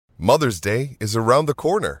Mother's Day is around the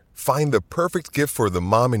corner. Find the perfect gift for the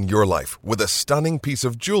mom in your life with a stunning piece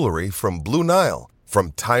of jewelry from Blue Nile.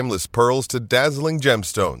 From timeless pearls to dazzling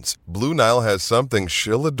gemstones, Blue Nile has something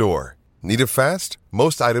she'll adore. Need it fast?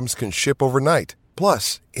 Most items can ship overnight.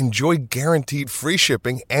 Plus, enjoy guaranteed free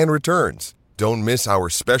shipping and returns. Don't miss our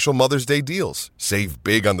special Mother's Day deals. Save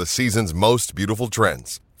big on the season's most beautiful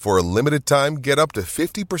trends. For a limited time, get up to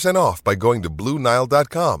 50% off by going to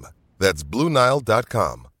BlueNile.com. That's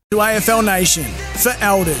BlueNile.com. To AFL Nation, for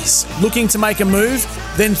Elders. Looking to make a move?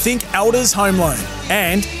 Then think Elders Home Loan.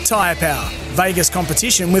 And Tyre Power, Vegas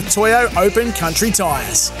competition with Toyo Open Country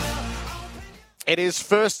Tyres. It is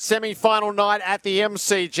first semi-final night at the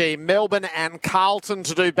MCG. Melbourne and Carlton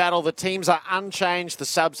to do battle. The teams are unchanged. The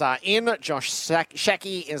subs are in. Josh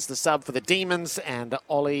Shackey is the sub for the Demons and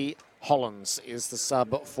Ollie Hollins is the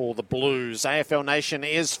sub for the Blues. AFL Nation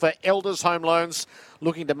is for Elders Home Loans.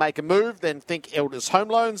 Looking to make a move, then think Elders Home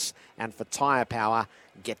Loans. And for Tyre Power,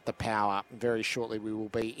 get the power. Very shortly we will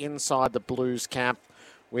be inside the Blues camp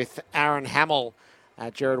with Aaron Hamill,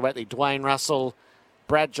 Jared Waitley, Dwayne Russell,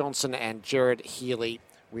 Brad Johnson and Jared Healy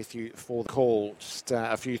with you for the call. Just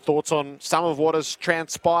a few thoughts on some of what has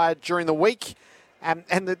transpired during the week. And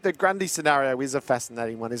the Grundy scenario is a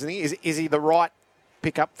fascinating one, isn't he? Is he the right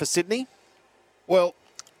pick-up for Sydney? Well,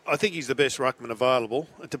 I think he's the best ruckman available.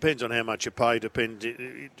 It depends on how much you pay,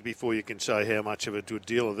 before you can say how much of a good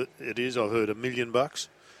deal of it is. I've heard $1 million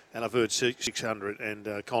and I've heard 600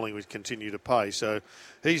 and Collingwood continue to pay. So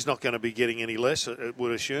he's not going to be getting any less, I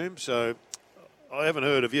would assume. So I haven't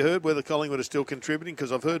heard. Have you heard whether Collingwood is still contributing?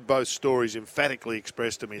 Because I've heard both stories emphatically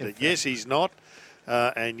expressed to me that yes, he's not,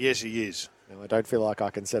 and yes, he is. No, I don't feel like I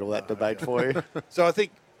can settle that debate for you. So I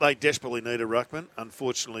think they desperately need a ruckman.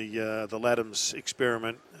 Unfortunately, the Laddams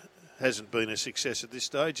experiment hasn't been a success at this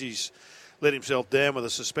stage. He's let himself down with a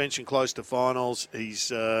suspension close to finals.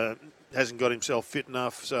 He's hasn't got himself fit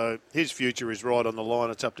enough. So his future is right on the line.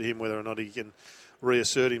 It's up to him whether or not he can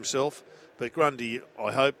reassert himself. But Grundy,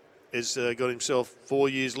 I hope, has got himself 4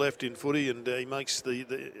 years left in footy, and he makes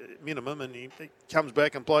the minimum, and he comes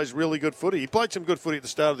back and plays really good footy. He played some good footy at the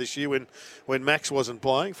start of this year when Max wasn't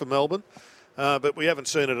playing for Melbourne, but we haven't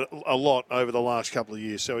seen it a lot over the last couple of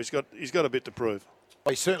years. So he's got a bit to prove.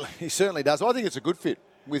 He certainly does. I think it's a good fit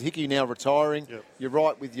with Hickey now retiring. Yep. You're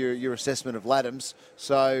right with your assessment of Laddams.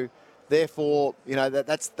 So therefore,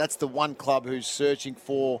 that's the one club who's searching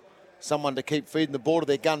for someone to keep feeding the ball to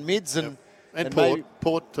their gun mids and. Yep. And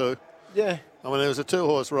Port too. Yeah. I mean, there was a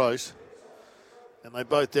two-horse race, and they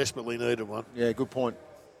both desperately needed one. Yeah, good point.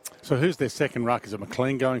 So who's their second ruck? Is it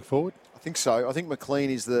McLean going forward? I think so. I think McLean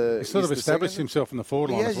is the. He's sort of established himself in the forward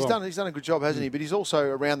line as well. He's done a good job, hasn't he? But he's also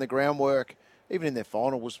around the groundwork. Even in their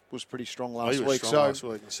final was pretty strong last week. So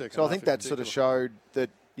I think that sort of showed that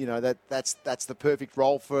that's the perfect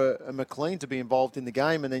role for a McLean to be involved in the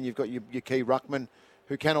game, and then you've got your key ruckman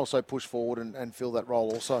who can also push forward and fill that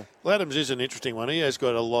role also. Laddams is an interesting one. He has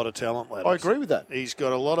got a lot of talent, Laddams. I agree with that. He's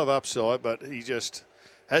got a lot of upside, but he just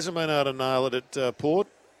hasn't been able to nail it at Port,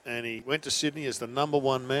 and he went to Sydney as the number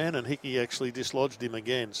one man, and Hickey actually dislodged him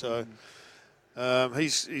again. So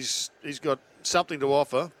he's got something to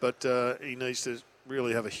offer, but he needs to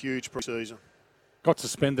really have a huge pre-season. Got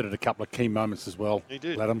suspended at a couple of key moments as well. He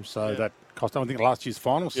did. Laddams, so that cost him. I think last year's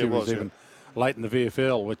final series was late in the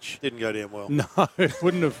VFL, which didn't go down well. No, it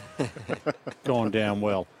wouldn't have gone down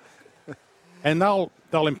well. And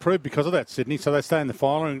they'll improve because of that, Sydney. So they stay in the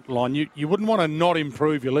firing line. You wouldn't want to not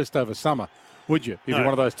improve your list over summer, would you? If you're one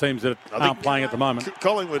of those teams that aren't playing at the moment.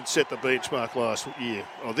 Collingwood set the benchmark last year,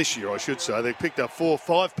 or this year, I should say. They picked up 5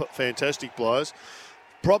 fantastic players.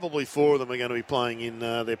 Probably 4 of them are going to be playing in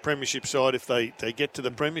their premiership side if they get to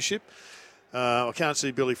the premiership. I can't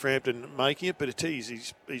see Billy Frampton making it, but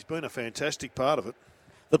he's been a fantastic part of it.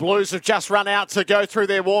 The Blues have just run out to go through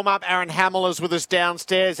their warm-up. Aaron Hamill is with us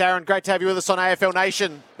downstairs. Aaron, great to have you with us on AFL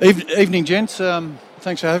Nation. Evening, gents.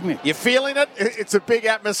 Thanks for having me. You feeling it? It's a big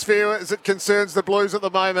atmosphere as it concerns the Blues at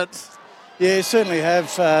the moment. Yeah, certainly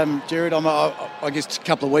have, Jared. I guess a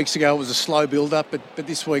couple of weeks ago it was a slow build-up, but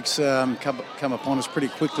this week's come upon us pretty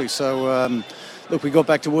quickly. So, look, we got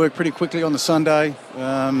back to work pretty quickly on the Sunday,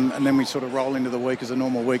 and then we sort of roll into the week as a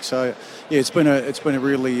normal week. So, yeah, it's been a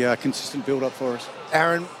really consistent build-up for us.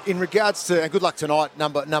 Aaron, in regards to good luck tonight,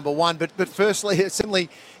 number one. But firstly, certainly,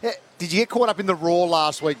 did you get caught up in the roar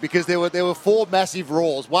last week? Because there were 4 massive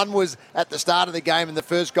roars. One was at the start of the game and the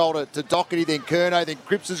first goal to Doherty, then Curnow, then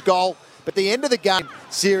Cripps' goal. But the end of the game,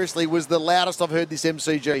 seriously, was the loudest I've heard this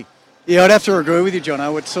MCG. Yeah, I'd have to agree with you,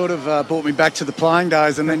 Jono. It sort of brought me back to the playing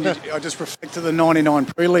days, and then I just reflect to the 99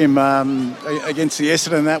 prelim against the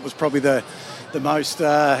Essendon. That was probably the most,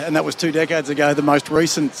 and that was 2 decades ago, the most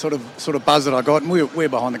recent sort of buzz that I got. And we're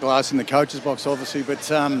behind the glass in the coach's box, obviously, but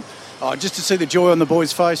just to see the joy on the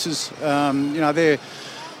boys' faces, a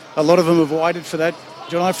lot of them have waited for that,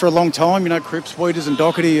 for a long time. Cripps, Weeders and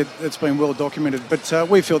Doherty, it's been well documented. But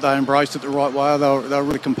we felt they embraced it the right way. They were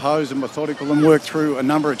really composed and methodical and worked through a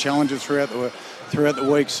number of challenges throughout the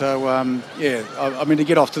week. So, to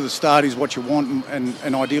get off to the start is what you want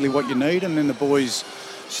and ideally what you need. And then the boys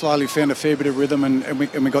slowly found a fair bit of rhythm and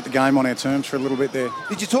we got the game on our terms for a little bit there.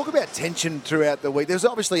 Did you talk about tension throughout the week? There's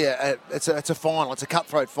obviously it's a final. It's a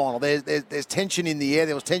cutthroat final. There's tension in the air.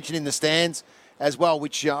 There was tension in the stands as well,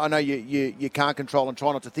 which I know you can't control and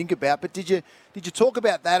try not to think about. But did you talk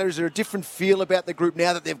about that, or is there a different feel about the group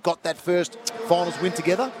now that they've got that first finals win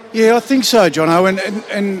together? Yeah, I think so, Jono,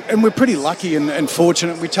 and we're pretty lucky and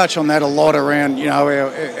fortunate. We touch on that a lot around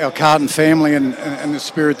our Carlton family and the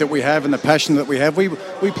spirit that we have and the passion that we have.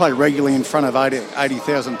 We play regularly in front of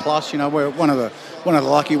 80,000 plus. We're one of the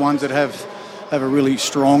lucky ones that have a really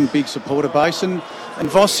strong, big supporter base, and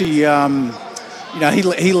Vossi.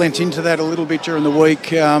 He lent into that a little bit during the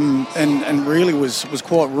week and really was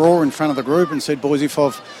quite raw in front of the group and said, boys, if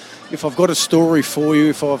I've got a story for you,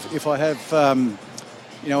 if I have,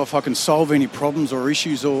 if I can solve any problems or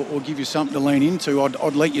issues or give you something to lean into,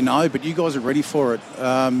 I'd let you know, but you guys are ready for it.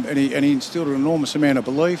 And he instilled an enormous amount of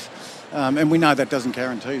belief. And we know that doesn't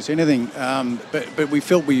guarantee us anything. But we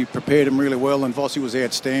felt we prepared him really well, and Vossi was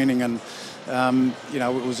outstanding, and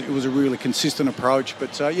it was a really consistent approach.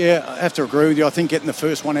 But I have to agree with you. I think getting the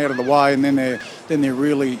first one out of the way, and then they're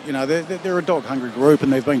really, they're a dog-hungry group,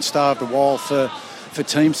 and they've been starved a while for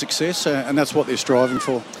team success, and that's what they're striving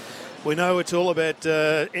for. We know it's all about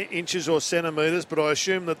inches or centimetres, but I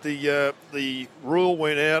assume that the rule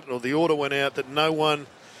went out, or the order went out, that no one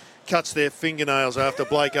cuts their fingernails after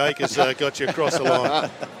Blake Acres got you across the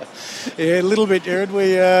line. Yeah, a little bit, Jared.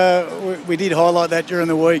 We did highlight that during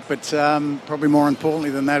the week, but probably more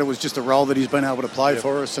importantly than that, it was just a role that he's been able to play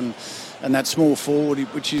for us, and that small forward,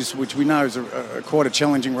 which we know is quite a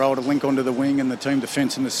challenging role to link onto the wing and the team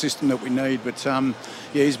defence and the system that we need. But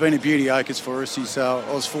he's been a beauty, Acres, for us.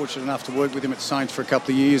 I was fortunate enough to work with him at Saints for a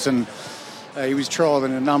couple of years, and he was trialled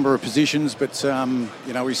in a number of positions, but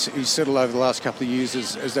he's settled over the last couple of years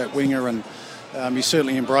as that winger, and he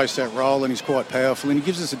certainly embraced that role, and he's quite powerful, and he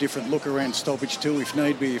gives us a different look around stoppage too, if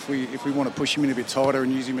need be, if we want to push him in a bit tighter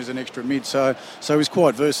and use him as an extra mid. So he's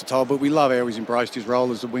quite versatile, but we love how he's embraced his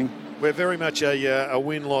role as a wing. We're very much a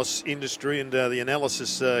win-loss industry, and the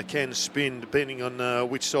analysis can spin depending on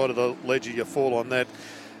which side of the ledger you fall on that.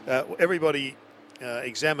 Everybody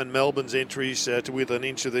examine Melbourne's entries to within an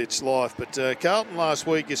inch of its life. But Carlton last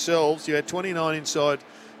week yourselves, you had 29 inside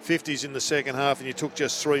 50s in the second half and you took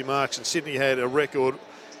just 3 marks, and Sydney had a record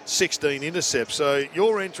 16 intercepts. So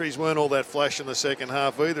your entries weren't all that flash in the second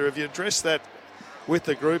half either. Have you addressed that with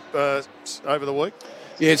the group over the week?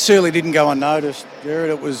 Yeah, it certainly didn't go unnoticed,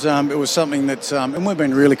 Jared. It was something that, and we've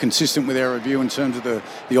been really consistent with our review in terms of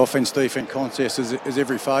the offence-defence contest as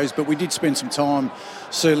every phase. But we did spend some time,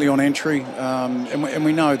 certainly on entry, and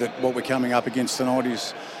we know that what we're coming up against tonight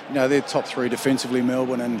is, they're top 3 defensively,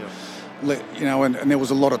 Melbourne, and and there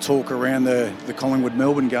was a lot of talk around the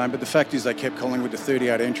Collingwood-Melbourne game, but the fact is they kept Collingwood to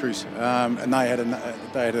 38 entries, and they had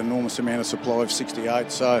an enormous amount of supply of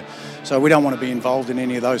 68. So we don't want to be involved in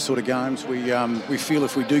any of those sort of games. We feel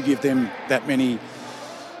if we do give them that many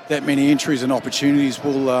entries and opportunities,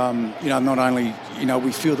 we'll not only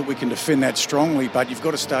we feel that we can defend that strongly, but you've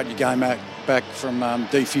got to start your game back from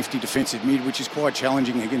D50 defensive mid, which is quite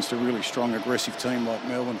challenging against a really strong, aggressive team like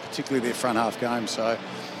Melbourne, particularly their front half game. So.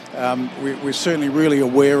 We're certainly really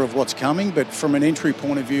aware of what's coming, but from an entry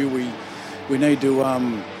point of view, we need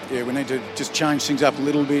to just change things up a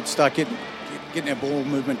little bit, start getting our ball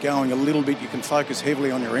movement going a little bit. You can focus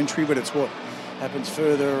heavily on your entry, but it's what happens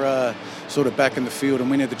further sort of back in the field,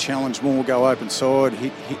 and we need to challenge more, go open side,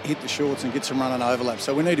 hit the shorts and get some run and overlap.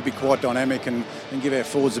 So we need to be quite dynamic and give our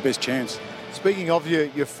forwards the best chance. Speaking of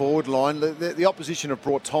your forward line, the opposition have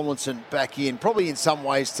brought Tomlinson back in, probably in some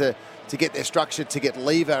ways to get their structure, to get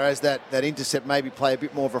Lever as that intercept, maybe play a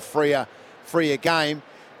bit more of a freer game.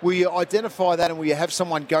 Will you identify that, and will you have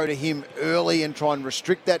someone go to him early and try and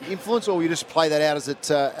restrict that influence, or will you just play that out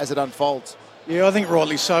as it unfolds? Yeah, I think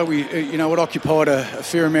rightly so. It occupied a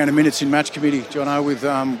fair amount of minutes in match committee, Jono,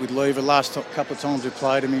 with Lever. Last couple of times we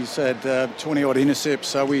played him, he's had 20-odd intercepts,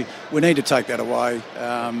 so we need to take that away.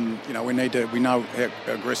 We know how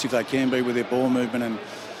aggressive they can be with their ball movement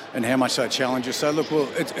and how much they challenge us. So look,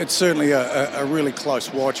 it's certainly a really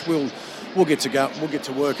close watch. We'll get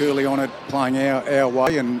to work early on it, playing our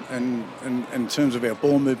way and in terms of our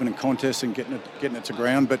ball movement and contest and getting it to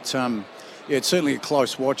ground. But yeah, it's certainly a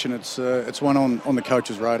close watch, and it's one on the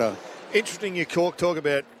coach's radar. Interesting you talk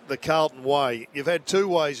about the Carlton way. You've had two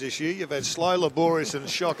ways this year. You've had slow, laborious and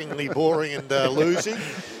shockingly boring and losing.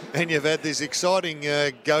 And you've had this exciting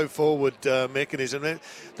go-forward mechanism.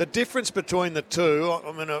 The difference between the two,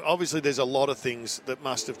 I mean, obviously there's a lot of things that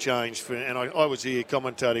must have changed. And I was here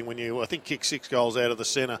commentating when you, I think, kicked 6 goals out of the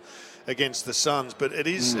centre against the Suns. But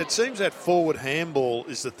it seems that forward handball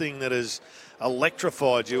is the thing that has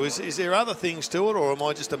electrified you. Is there other things to it, or am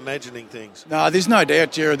I just imagining things? No, there's no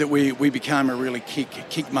doubt, Jared, that we became a really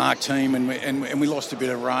kick mark team, and we lost a bit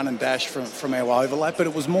of run and dash from our overlap. But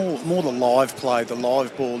it was more the live play, the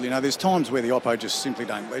live ball. You know, there's times where the oppo just simply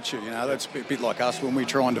don't let you. You know, that's a bit like us when we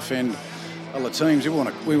try and defend other teams. We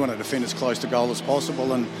want to defend as close to goal as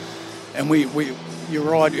possible, and we you're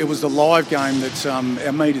right, it was the live game that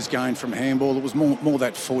our meters gained from handball. It was more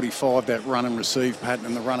that 45, that run and receive pattern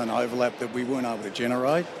and the run and overlap that we weren't able to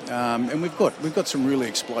generate. And we've got some really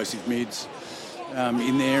explosive mids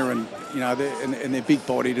in there, and you know they're big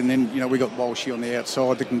bodied. And then we got Walshy on the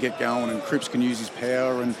outside that can get going, and Cripps can use his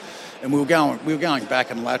power. And we were going back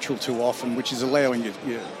and lateral too often, which is allowing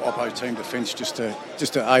your oppo team defence just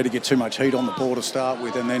to get too much heat on the ball to start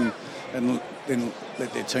with, and then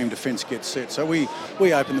let their team defence get set. So we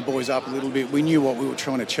opened the boys up a little bit. We knew what we were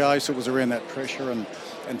trying to chase. It was around that pressure and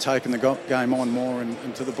taking the game on more.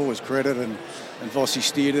 And to the boys' credit, and Vossi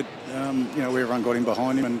steered it. Everyone got in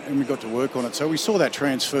behind him, and we got to work on it. So we saw that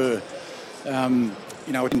transfer. It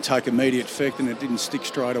didn't take immediate effect and it didn't stick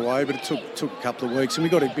straight away, but it took a couple of weeks, and we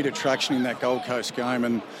got a bit of traction in that Gold Coast game,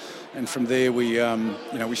 and from there we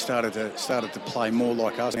started to play more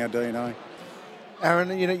like us in our DNA.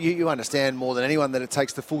 Aaron, you understand more than anyone that it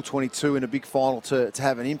takes the full 22 in a big final to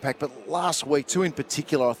have an impact. But last week, two in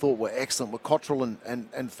particular, I thought were excellent, were Cottrell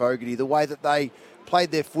and Fogarty. The way that they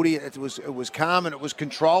played their footy, it was calm and it was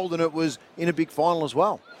controlled, and it was in a big final as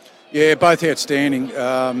well. Yeah, both outstanding.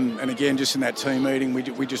 And again, just in that team meeting,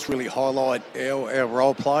 we just really highlight our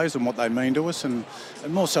role players and what they mean to us, and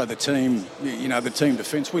more so the team. The team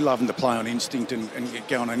defence. We love them to play on instinct and get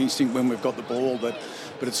going on instinct when we've got the ball, but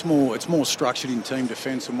it's more structured in team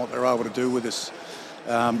defence and what they're able to do with us.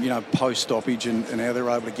 Post stoppage and how they're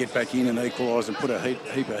able to get back in and equalise and put a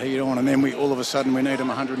heap of heat on, and then all of a sudden we need them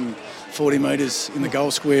 140 metres in the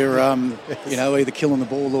goal square, either killing the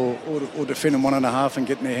ball or defending 1.5 and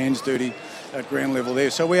getting their hands dirty at ground level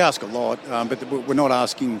there. So we ask a lot, but we're not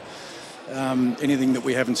asking anything that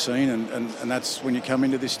we haven't seen, and that's when you come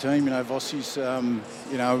into this team. Vossi's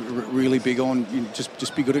really big on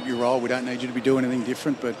just be good at your role. We don't need you to be doing anything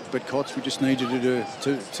different, but Cots, we just need you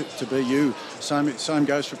to be you. Same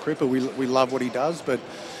goes for Cripper. We love what he does, but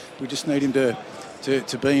we just need him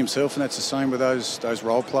to be himself, and that's the same with those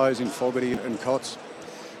role players in Fogarty and Cots.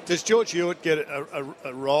 Does George Hewitt get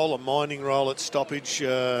a minding role at stoppage?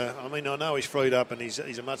 I know he's freed up and he's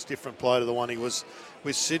a much different player to the one he was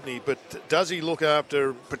with Sydney, but does he look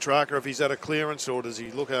after Petrarca if he's at a clearance, or does he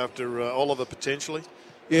look after Oliver potentially?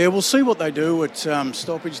 Yeah, we'll see what they do at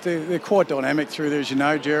stoppage. They're quite dynamic through there, as you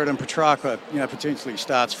know, Jared, and Petrarca, potentially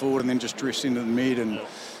starts forward and then just drifts into the mid, and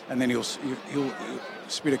then he'll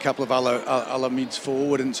spit a couple of other mids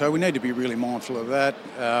forward, and so we need to be really mindful of that.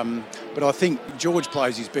 But I think George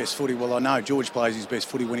plays his best footy. Well, I know George plays his best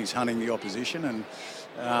footy when he's hunting the opposition, and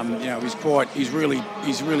he's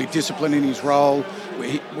really disciplined in his role.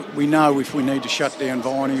 We know if we need to shut down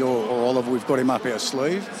Viney or Oliver, we've got him up our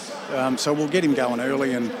sleeve. So we'll get him going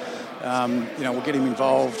early, and we'll get him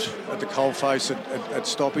involved at the coalface at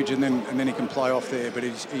stoppage, and then he can play off there. But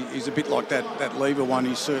he's a bit like that lever one.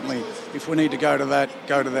 He's certainly, if we need to go to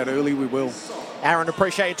that early, we will. Aaron,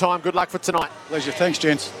 appreciate your time. Good luck for tonight. Pleasure. Thanks,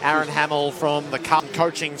 gents. Aaron Hamill from the Carlton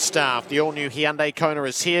coaching staff. The all-new Hyundai Kona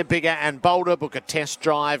is here, bigger and bolder. Book a test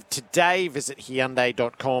drive today. Visit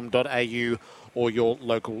hyundai.com.au or your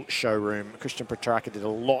local showroom. Christian Petrarca did a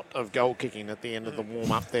lot of goal kicking at the end of the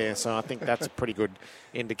warm-up there, so I think that's a pretty good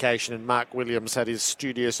indication. And Mark Williams had his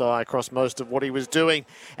studious eye across most of what he was doing.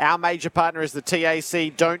 Our major partner is the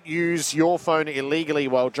TAC. Don't use your phone illegally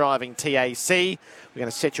while driving TAC. We're going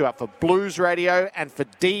to set you up for Blues Radio and for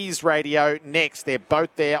D's Radio next. They're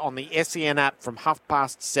both there on the SEN app from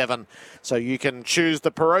 7:30. So you can choose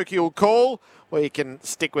the parochial call, or you can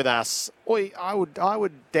stick with us. Or I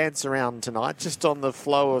would dance around tonight just on the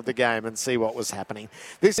flow of the game and see what was happening.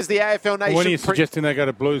 This is the AFL Nation. When are you suggesting they go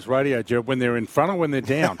to Blues Radio, Joe? When they're in front or when they're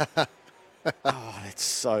down? Oh, it's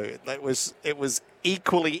so. It was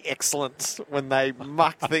equally excellent when they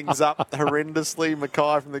mucked things up horrendously.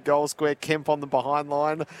 Mackay from the goal square, Kemp on the behind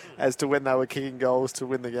line, as to when they were kicking goals to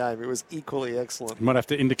win the game. It was equally excellent. You might have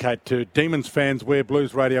to indicate to Demons fans where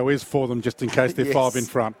Blues Radio is for them, just in case they're Yes. 5 in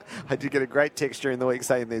front. I did get a great text during the week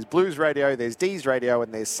saying there's Blues Radio, there's D's Radio,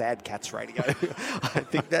 and there's Sad Cats Radio. I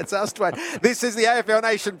think that's us, Dwayne. This is the AFL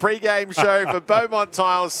Nation pre-game show for Beaumont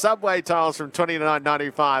Tiles, Subway Tiles from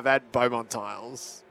 $29.95 at Beaumont Tiles.